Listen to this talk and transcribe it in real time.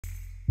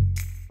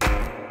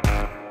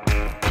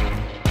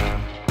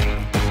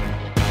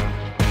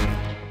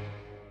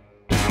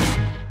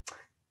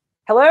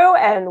Hello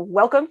and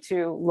welcome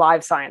to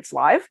Live Science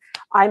Live.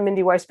 I'm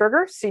Mindy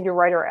Weisberger, senior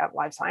writer at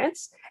Live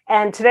Science.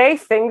 And today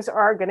things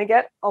are going to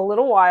get a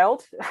little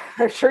wild.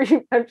 I'm sure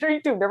you two have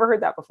never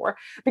heard that before,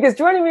 because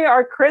joining me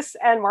are Chris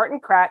and Martin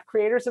Kratt,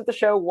 creators of the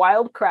show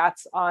Wild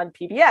Kratts on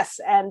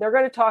PBS. And they're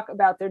going to talk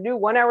about their new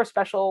 1-hour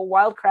special,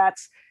 Wild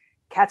Kratts,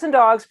 Cats and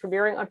Dogs,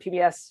 premiering on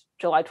PBS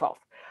July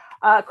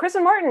 12th. Chris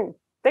and Martin,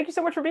 thank you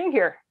so much for being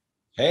here.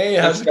 Hey,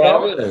 how's it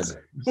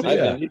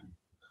going?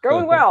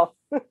 Going well.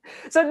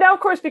 So now, of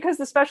course, because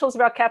the special is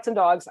about cats and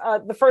dogs,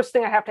 the first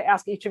thing I have to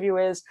ask each of you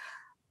is,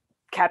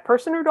 cat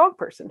person or dog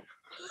person?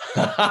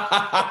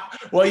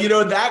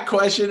 Well, that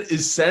question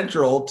is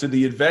central to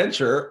the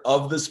adventure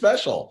of the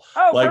special.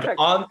 Oh, like perfect.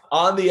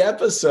 on the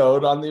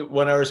episode, on the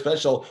 1-hour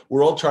special,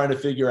 we're all trying to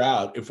figure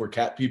out if we're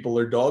cat people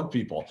or dog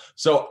people.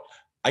 So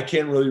I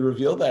can't really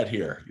reveal that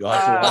here. You'll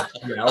have to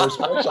watch the hour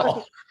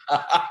special.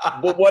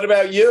 Well, what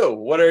about you?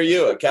 What are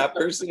you, a cat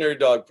person or a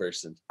dog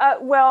person?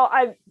 Well,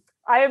 I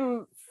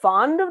am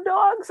fond of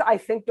dogs. I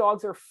think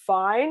dogs are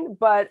fine,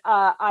 but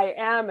I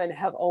am and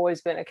have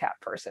always been a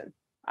cat person.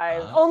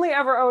 I've only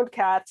ever owned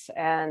cats,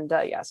 and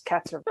yes,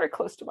 cats are very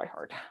close to my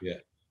heart. Yeah.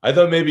 I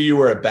thought maybe you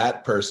were a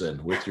bat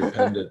person with your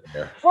pendant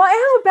there. Well, I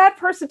am a bat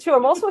person too.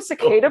 I'm also a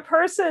cicada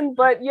person,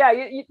 but yeah,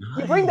 you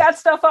bring that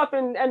stuff up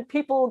and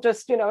people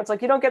just, it's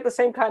like you don't get the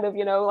same kind of,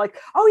 like,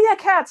 oh yeah,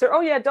 cats, or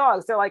oh yeah,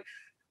 dogs. They're like,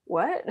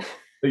 what?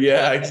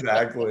 Yeah,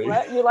 exactly.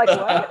 What? You like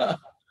what?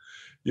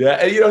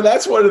 Yeah, and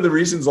that's one of the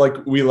reasons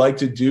we like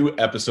to do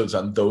episodes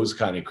on those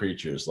kind of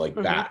creatures, like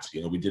bats.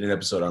 We did an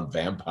episode on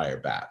vampire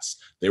bats.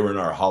 They were in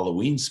our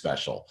Halloween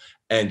special.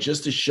 And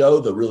just to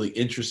show the really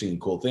interesting and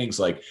cool things,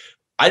 I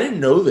didn't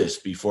know this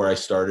before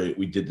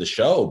we did the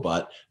show,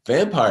 but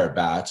vampire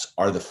bats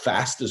are the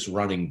fastest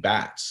running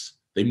bats.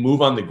 They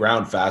move on the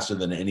ground faster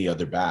than any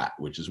other bat,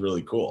 which is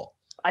really cool.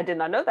 I did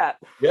not know that.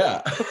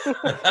 Yeah.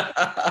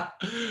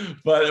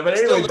 but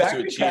anyway, back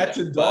to cats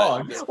and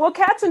dogs. Well,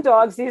 cats and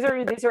dogs, these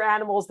are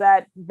animals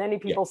that many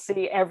people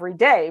see every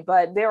day,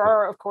 but there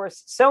are, of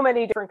course, so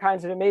many different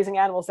kinds of amazing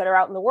animals that are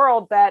out in the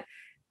world that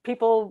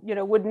people,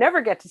 would never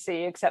get to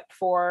see except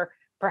for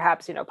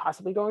perhaps,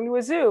 possibly going to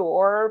a zoo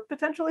or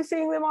potentially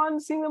seeing them on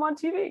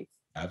TV.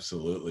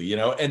 Absolutely.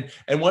 And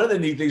one of the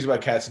neat things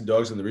about cats and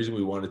dogs, and the reason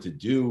we wanted to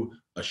do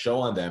a show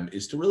on them,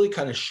 is to really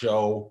kind of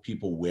show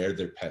people where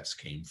their pets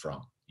came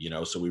from.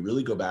 So we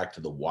really go back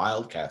to the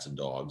wild cats and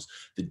dogs,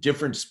 the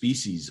different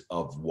species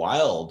of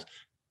wild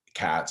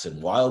cats and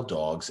wild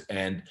dogs,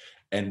 and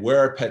where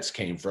our pets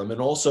came from,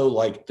 and also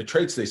the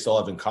traits they still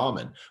have in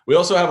common. We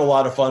also have a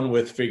lot of fun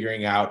with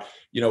figuring out,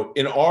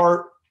 in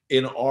our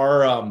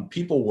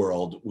people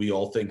world, we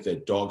all think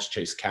that dogs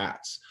chase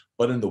cats.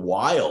 But in the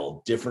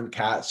wild, different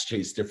cats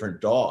chase different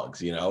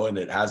dogs, and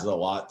it has a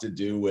lot to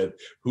do with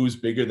who's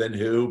bigger than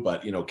who.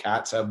 But,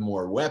 cats have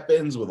more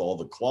weapons with all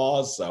the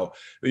claws. So,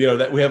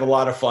 that we have a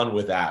lot of fun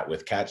with that,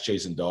 with cats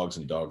chasing dogs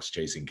and dogs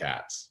chasing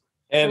cats.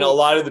 And a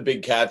lot of the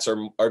big cats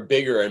are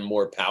bigger and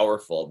more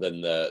powerful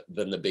than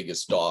the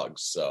biggest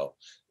dogs. So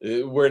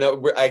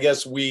I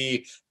guess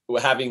we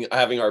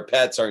having our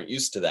pets aren't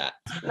used to that.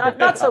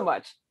 Not so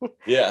much.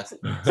 Yeah.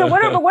 So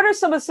what are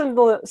some of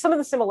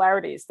the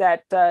similarities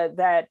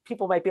that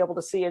people might be able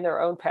to see in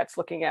their own pets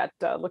looking at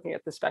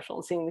the special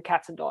and seeing the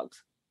cats and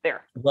dogs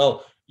there?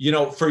 Well,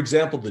 for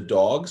example,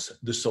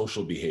 the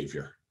social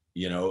behavior.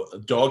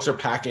 Dogs are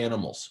pack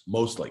animals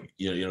mostly.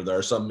 There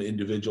are some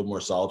individual,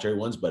 more solitary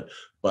ones,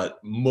 but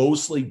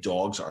mostly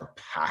dogs are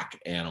pack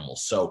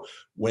animals. So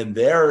when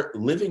they're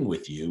living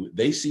with you,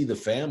 they see the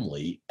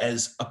family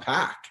as a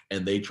pack,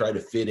 and they try to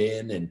fit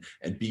in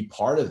and be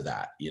part of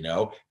that.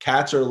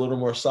 Cats are a little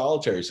more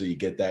solitary, so you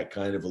get that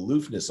kind of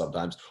aloofness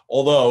sometimes.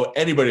 Although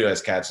anybody who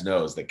has cats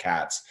knows that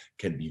cats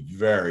can be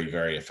very,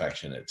 very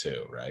affectionate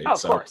too, right? Oh,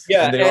 of course.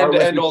 Yeah,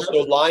 and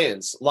also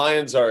lions.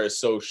 Lions are a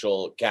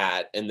social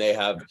cat, and they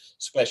have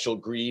special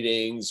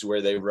greetings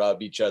where they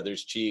rub each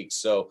other's cheeks.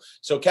 So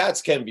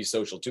cats can be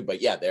social too,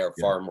 but yeah, they're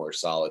far more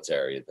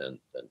solitary than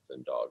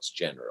dogs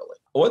generally.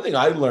 One thing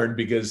I learned,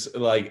 because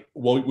we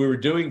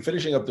were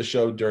finishing up the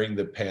show during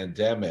the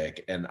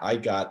pandemic, and I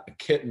got a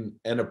kitten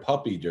and a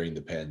puppy during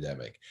the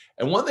pandemic.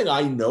 And one thing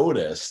I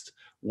noticed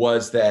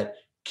was that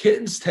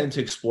kittens tend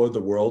to explore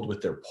the world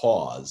with their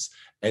paws,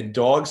 and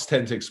dogs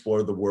tend to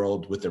explore the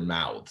world with their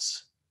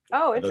mouths.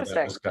 Oh, interesting.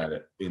 That was kind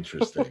of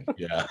interesting.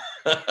 Yeah.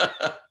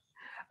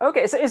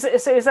 Okay, so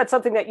is that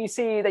something that you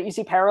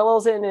see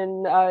parallels in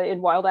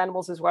wild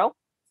animals as well?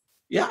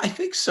 Yeah, I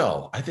think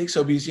so. Because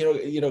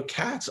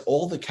cats,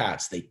 all the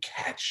cats, they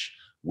catch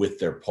with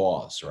their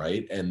paws,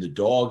 right? And the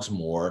dogs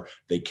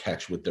they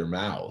catch with their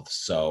mouths.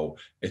 So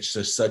it's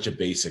just such a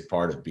basic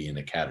part of being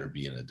a cat or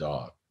being a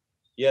dog.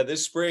 Yeah,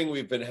 this spring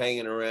we've been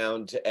hanging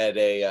around at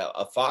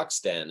a fox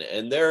den,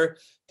 and they're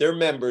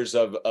members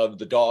of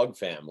the dog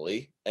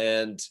family,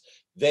 and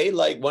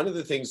one of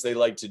the things they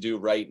like to do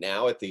right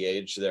now at the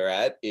age they're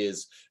at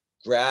is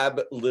grab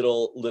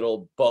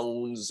little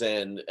bones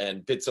and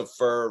bits of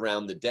fur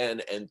around the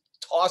den and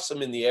toss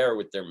them in the air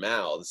with their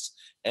mouths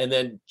and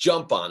then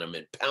jump on them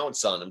and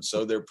pounce on them.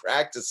 So they're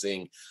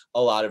practicing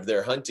a lot of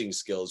their hunting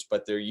skills,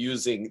 but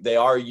they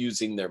are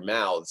using their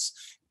mouths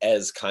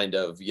as kind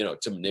of,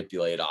 to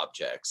manipulate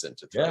objects and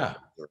to throw them.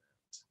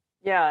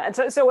 Yeah,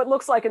 and so what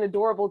looks like an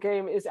adorable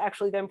game is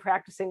actually them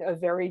practicing a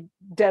very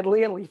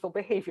deadly and lethal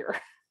behavior.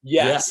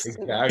 Yes,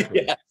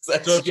 exactly. Yes, so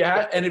if you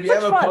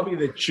have a puppy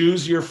that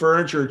chews your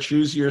furniture,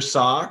 chews your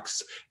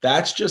socks,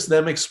 that's just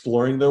them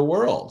exploring their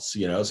worlds,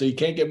 so you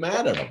can't get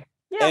mad at them.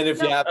 Yeah, and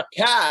if you have a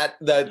cat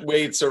that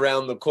waits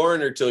around the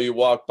corner till you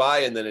walk by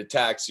and then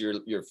attacks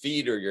your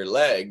feet or your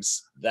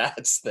legs,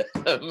 that's them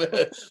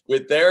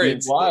with their being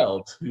instinct.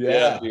 Wild.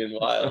 Yeah, being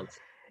wild.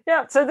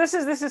 Yeah, so this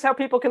is how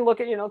people can look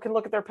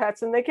at their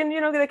pets, and they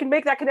can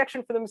make that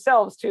connection for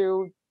themselves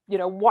to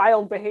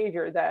wild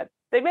behavior that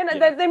they may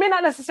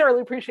not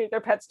necessarily appreciate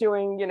their pets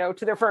doing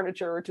to their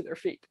furniture or to their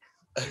feet.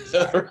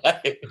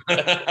 Right.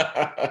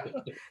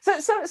 So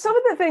some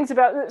of the things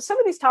about some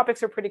of these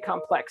topics are pretty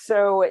complex.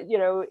 So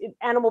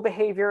animal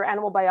behavior,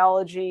 animal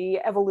biology,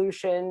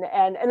 evolution,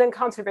 and then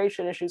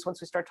conservation issues.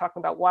 Once we start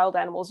talking about wild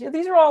animals,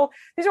 these are all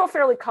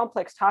fairly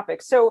complex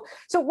topics. So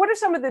what are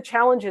some of the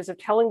challenges of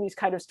telling these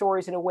kind of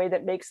stories in a way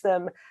that makes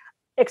them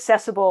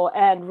accessible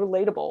and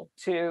relatable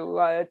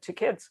to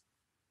kids?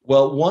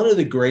 Well, one of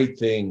the great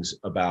things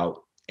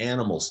about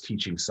animals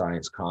teaching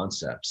science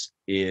concepts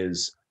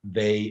is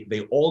they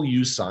all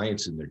use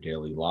science in their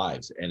daily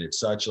lives, and it's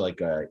such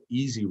like a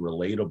easy,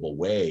 relatable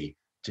way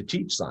to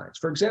teach science.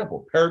 For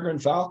example, peregrine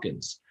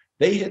falcons,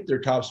 they hit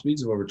their top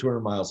speeds of over 200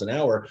 miles an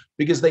hour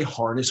because they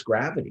harness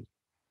gravity.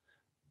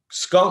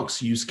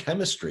 Skunks use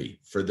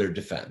chemistry for their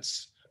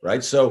defense,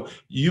 right? So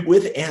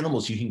with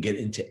animals, you can get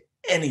into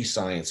any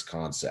science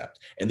concept,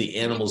 and the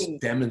animals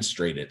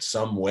demonstrate it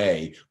some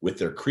way with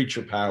their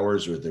creature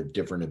powers or their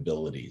different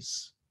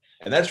abilities.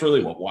 And that's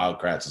really what Wild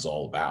Kratts is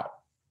all about.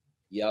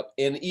 Yep.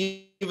 And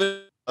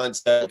even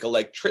concept like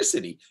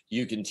electricity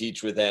you can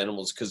teach with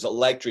animals, because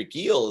electric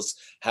eels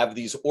have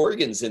these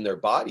organs in their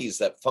bodies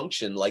that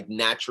function like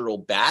natural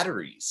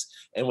batteries.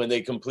 And when they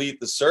complete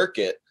the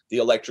circuit, the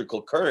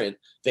electrical current,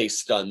 they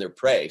stun their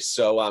prey.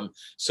 So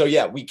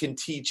yeah, we can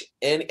teach,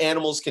 and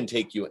animals can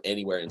take you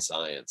anywhere in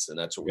science, and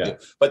that's what we do.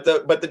 But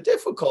the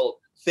difficult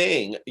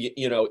thing,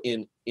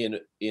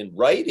 in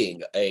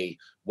writing a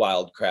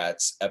Wild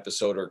Kratts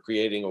episode or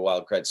creating a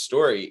Wild Kratts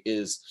story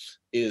is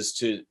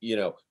to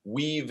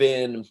weave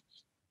in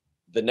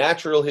the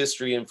natural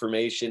history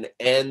information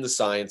and the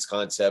science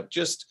concept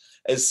just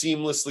as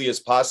seamlessly as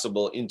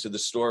possible into the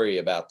story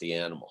about the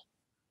animal.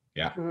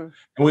 Yeah. Mm-hmm.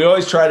 And we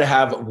always try to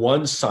have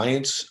one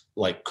science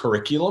like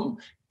curriculum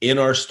in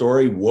our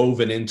story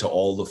woven into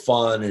all the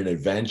fun and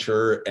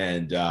adventure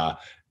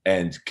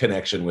and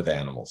connection with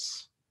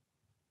animals.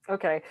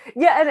 Okay.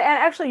 Yeah, and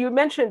actually you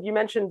mentioned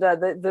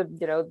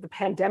the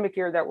pandemic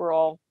year that we're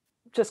all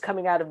just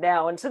coming out of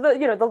now, and so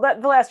the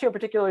last year in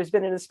particular has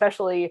been an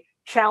especially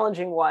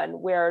challenging one,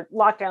 where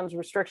lockdowns,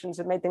 restrictions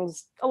have made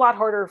things a lot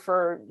harder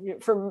for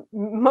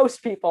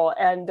most people,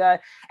 and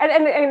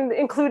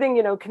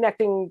including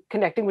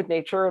connecting with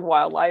nature and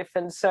wildlife.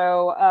 And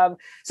so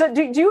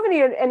do you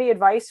have any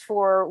advice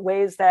for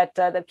ways that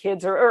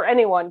kids or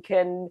anyone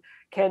can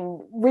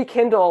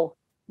rekindle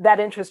that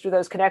interest or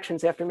those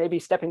connections after maybe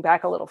stepping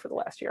back a little for the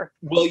last year?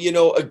 Well,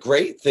 a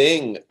great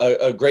thing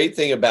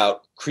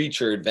about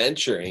creature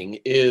adventuring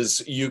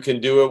is you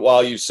can do it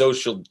while you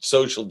social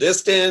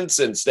distance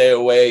and stay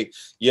away,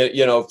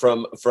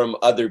 from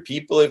other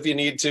people if you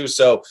need to.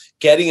 So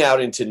getting out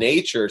into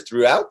nature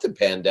throughout the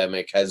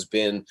pandemic has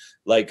been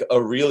like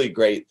a really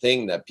great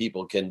thing that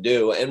people can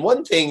do. And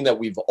one thing that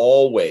we've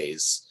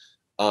always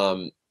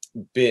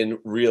been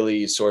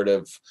really sort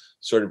of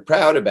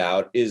proud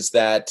about is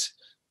that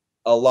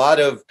a lot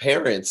of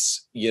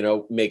parents,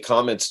 make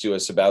comments to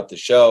us about the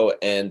show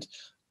and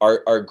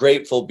are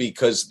grateful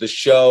because the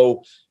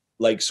show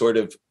like sort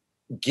of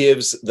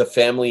gives the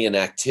family an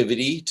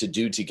activity to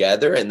do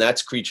together. And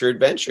that's creature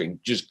adventuring,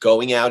 just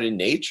going out in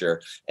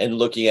nature and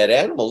looking at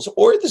animals,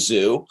 or the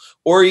zoo,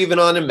 or even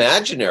on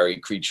imaginary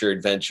creature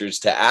adventures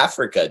to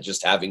Africa,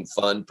 just having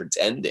fun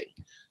pretending.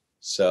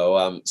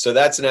 So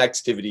that's an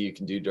activity you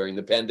can do during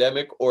the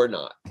pandemic or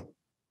not.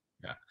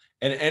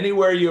 And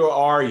anywhere you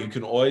are, you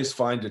can always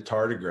find a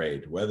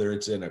tardigrade, whether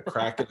it's in a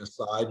crack in a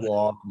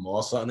sidewalk,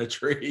 moss on a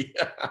tree.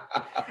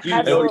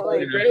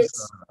 Absolutely.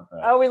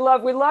 Oh, we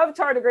love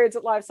tardigrades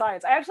at Live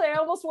Science. I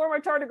almost wore my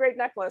tardigrade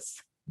necklace.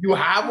 You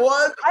have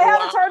one? I have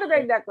a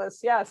tardigrade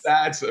necklace. Yes.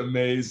 That's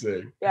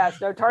amazing.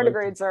 Yes. No,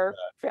 tardigrades are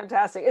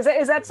fantastic.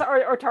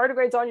 Are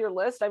tardigrades on your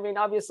list? I mean,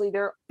 obviously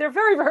they're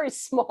very, very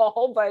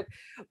small, but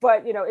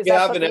is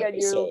that something that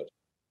you?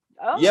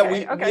 Oh, yeah,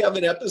 we have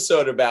an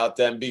episode about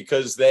them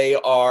because they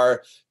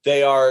are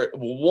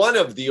one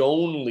of the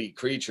only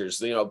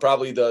creatures,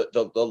 probably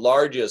the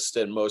largest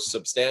and most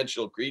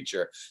substantial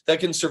creature that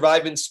can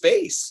survive in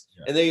space.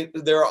 Yeah. And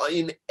they're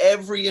in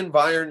every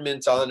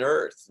environment on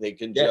Earth. They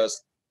can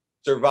just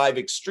survive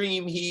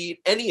extreme heat,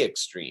 any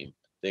extreme,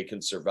 they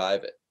can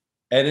survive it.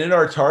 And in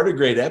our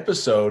tardigrade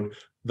episode,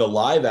 The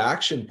live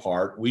action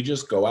part, we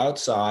just go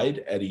outside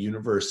at a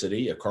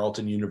university, a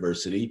Carleton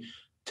University,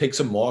 take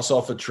some moss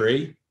off a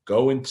tree,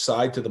 go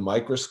inside to the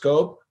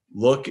microscope,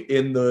 look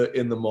in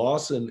the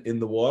moss and in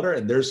the water,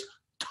 and there's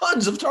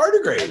tons of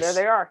tardigrades. And there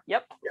they are.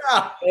 Yep.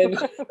 Yeah.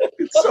 And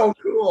It's so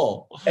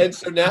cool. And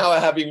so now,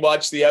 having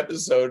watched the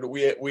episode,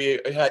 we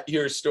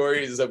hear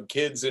stories of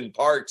kids in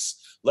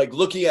parks like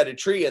looking at a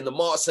tree and the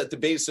moss at the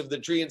base of the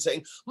tree and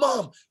saying,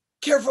 "Mom,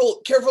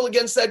 careful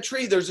against that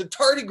tree. There's a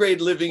tardigrade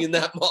living in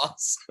that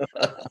moss."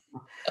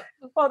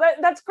 Well,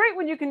 that's great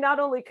when you can not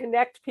only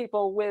connect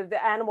people with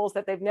animals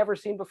that they've never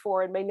seen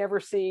before and may never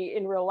see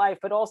in real life,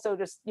 but also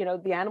just,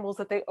 the animals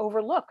that they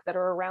overlook that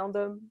are around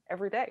them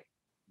every day.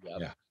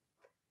 Yeah.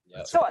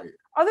 So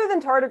other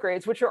than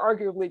tardigrades, which are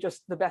arguably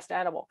just the best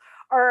animal,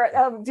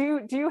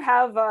 do you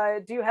have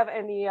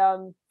any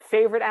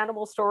favorite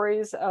animal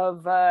stories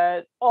of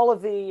all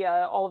of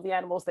the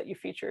animals that you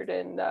featured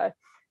in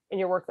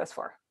your work thus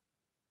far?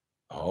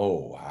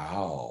 Oh,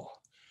 wow.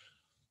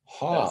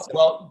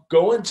 Well,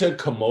 going to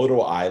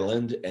Komodo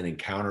Island and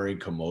encountering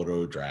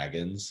Komodo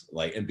dragons,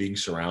 and being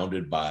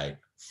surrounded by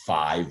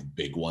 5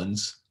 big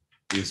ones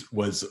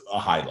was a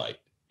highlight.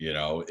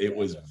 It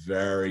was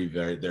very,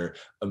 very, they're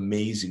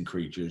amazing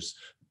creatures,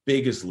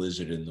 biggest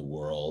lizard in the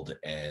world.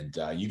 And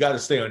you got to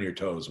stay on your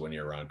toes when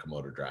you're around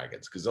Komodo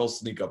dragons because they'll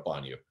sneak up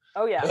on you.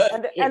 Oh yeah,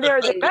 and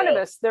they're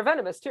venomous. They're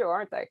venomous too,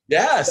 aren't they?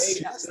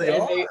 Yes, they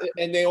are.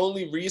 And they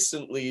only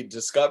recently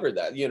discovered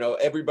that.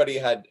 Everybody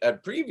had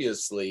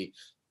previously,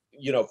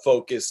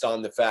 focused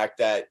on the fact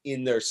that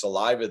in their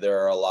saliva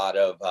there are a lot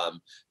of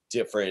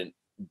different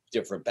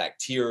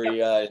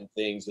bacteria and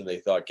things, and they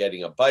thought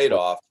getting a bite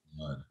off,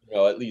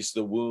 at least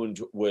the wound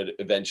would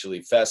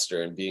eventually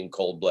fester, and being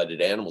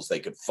cold-blooded animals, they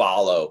could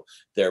follow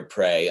their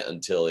prey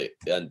until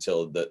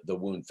the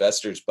wound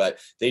festers. But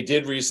they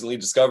did recently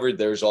discover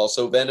there's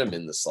also venom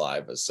in the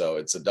saliva, so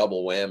it's a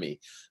double whammy.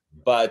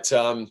 But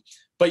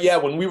yeah,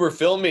 when we were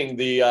filming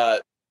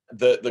the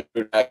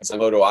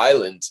Komodo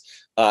Island,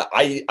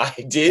 I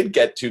did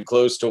get too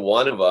close to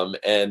one of them,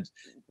 and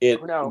it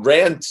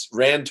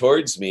ran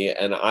towards me,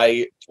 and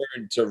I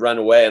turned to run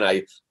away,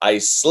 and I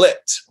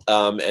slipped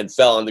and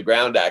fell on the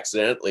ground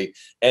accidentally,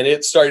 and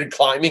it started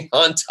climbing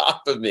on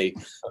top of me,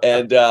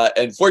 and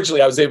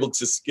fortunately I was able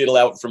to skittle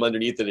out from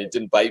underneath it. It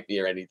didn't bite me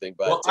or anything.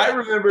 But I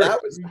remember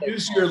you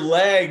used your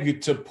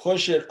leg to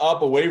push it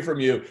up away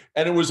from you,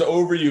 and it was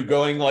over you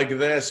going like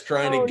this,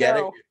 trying to get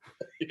it.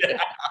 Yeah,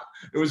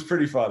 it was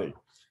pretty funny.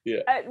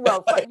 Yeah.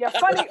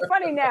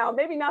 Funny now,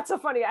 maybe not so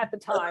funny at the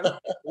time.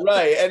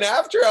 Right. And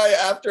after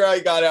I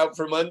got out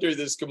from under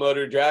this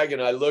Komodo dragon,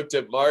 I looked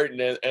at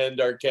Martin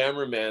and our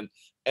cameraman,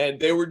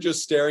 and they were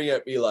just staring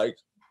at me like,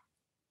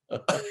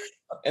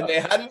 and they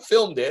hadn't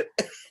filmed it,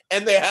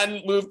 and they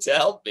hadn't moved to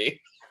help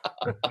me.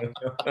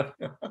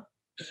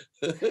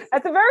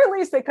 At the very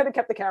least, they could have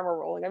kept the camera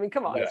rolling. I mean,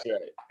 come on. That's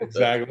right.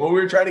 Exactly. Well, we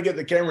were trying to get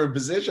the camera in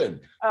position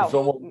to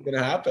film what was going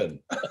to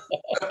happen.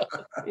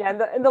 Yeah,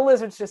 and the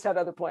lizards just had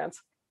other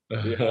plans.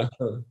 Yeah.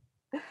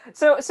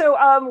 So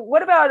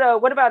what about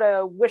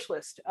a wish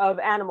list of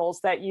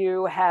animals that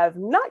you have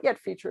not yet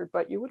featured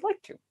but you would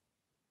like to?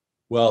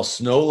 Well,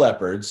 snow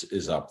leopards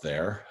is up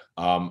there.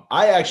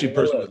 I actually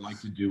personally would like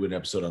to do an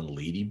episode on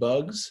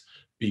ladybugs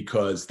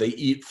because they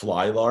eat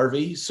fly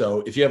larvae.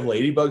 So if you have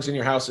ladybugs in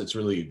your house, it's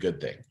really a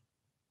good thing.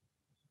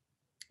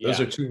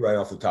 Those are 2 right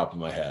off the top of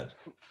my head.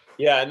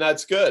 Yeah, and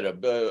that's good.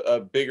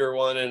 A bigger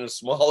one and a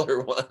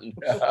smaller one.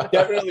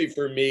 Definitely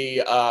for me,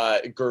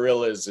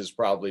 gorillas is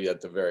probably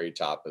at the very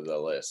top of the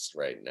list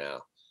right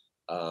now.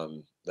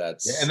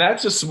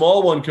 That's a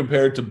small one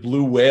compared to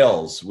blue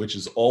whales, which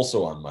is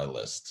also on my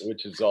list.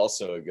 Which is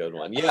also a good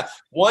one. Yeah.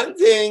 One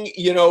thing,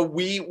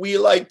 we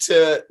like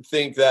to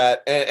think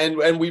that,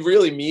 and we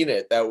really mean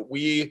it, that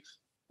we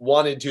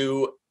want to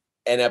do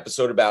an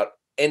episode about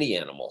any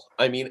animal.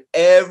 I mean,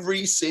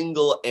 every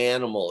single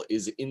animal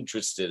is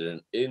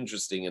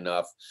interesting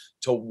enough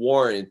to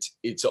warrant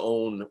its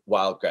own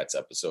Wild Kratts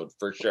episode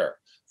for sure.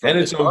 From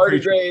the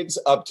tardigrades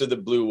up to the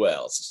blue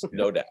whales,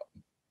 no doubt.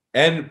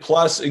 And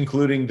plus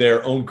including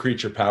their own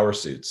creature power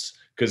suits,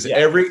 because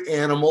every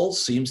animal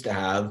seems to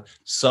have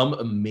some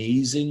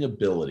amazing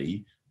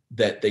ability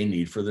that they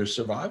need for their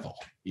survival.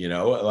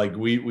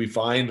 We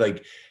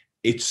find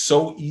it's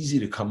so easy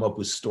to come up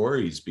with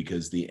stories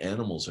because the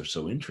animals are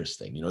so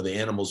interesting. The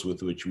animals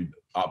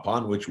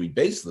upon which we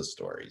base the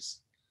stories.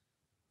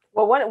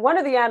 Well, one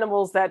of the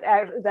animals that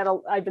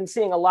I've been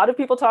seeing a lot of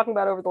people talking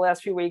about over the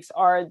last few weeks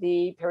are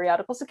the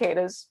periodical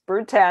cicadas,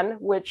 brood 10,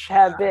 which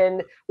have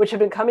been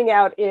coming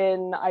out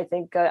in I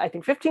think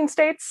 15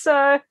 states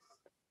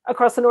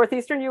across the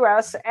northeastern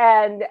U.S.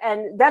 and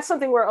that's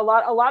something where a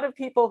lot of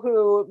people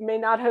who may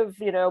not have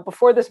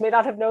before this may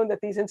not have known that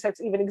these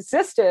insects even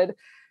existed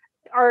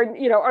are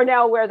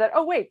now aware that,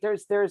 oh wait,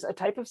 there's a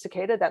type of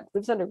cicada that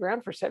lives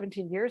underground for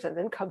 17 years and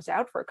then comes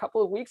out for a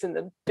couple of weeks in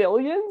the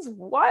billions.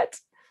 What?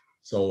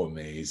 So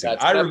amazing.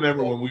 I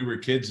remember when we were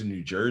kids in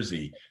New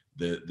Jersey,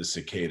 the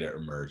cicada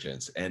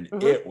emergence, and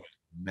it was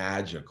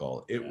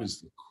magical. It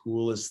was the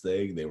coolest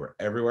thing. They were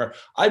everywhere.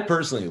 I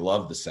personally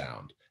love the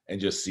sound.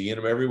 and just seeing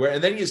them everywhere.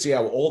 And then you see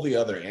how all the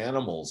other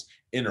animals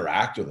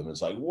interact with them.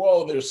 It's like,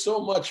 whoa, there's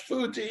so much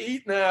food to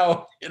eat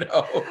now.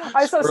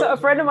 I saw a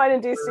friend of mine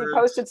in DC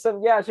posted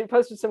she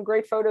posted some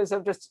great photos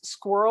of just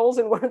squirrels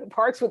in one of the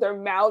parks with their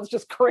mouths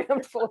just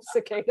crammed full of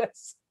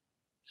cicadas.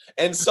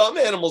 And some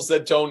animals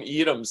that don't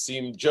eat them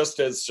seem just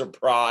as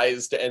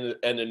surprised and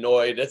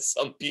annoyed as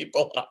some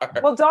people are.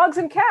 Well, dogs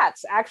and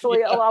cats,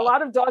 actually, a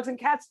lot of dogs and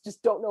cats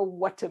just don't know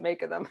what to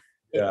make of them.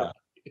 Yeah.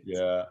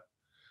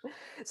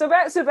 So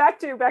back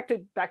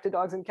to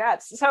dogs and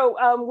cats.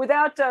 So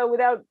without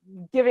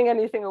giving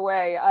anything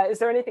away, is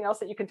there anything else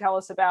that you can tell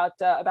us about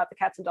the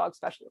Cats and Dogs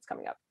special that's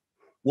coming up?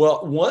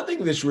 Well, one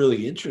thing that's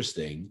really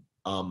interesting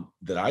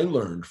that I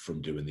learned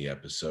from doing the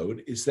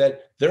episode is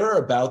that there are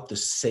about the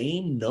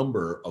same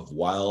number of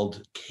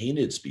wild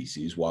canid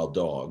species, wild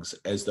dogs,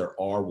 as there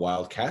are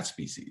wild cat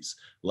species.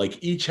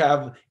 Like each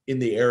have in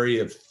the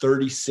area of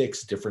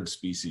 36 different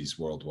species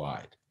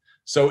worldwide.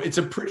 So it's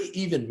a pretty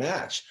even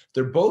match.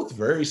 They're both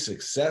very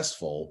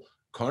successful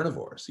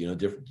carnivores,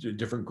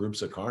 different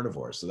groups of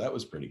carnivores. So that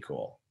was pretty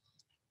cool.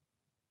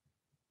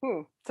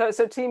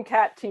 So team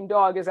cat, team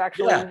dog is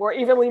actually more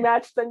evenly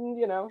matched than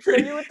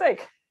than you would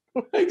think.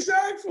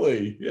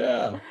 Exactly.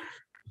 Yeah.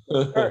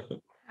 All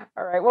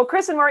right. Well,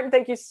 Chris and Martin,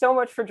 thank you so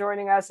much for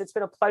joining us. It's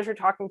been a pleasure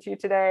talking to you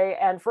today.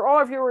 And for all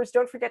our viewers,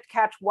 don't forget to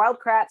catch Wild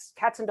Kratts,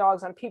 Cats and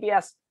Dogs on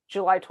PBS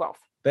July 12th.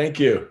 Thank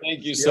you.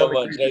 Thank you so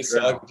much. Nice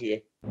talking to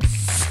you.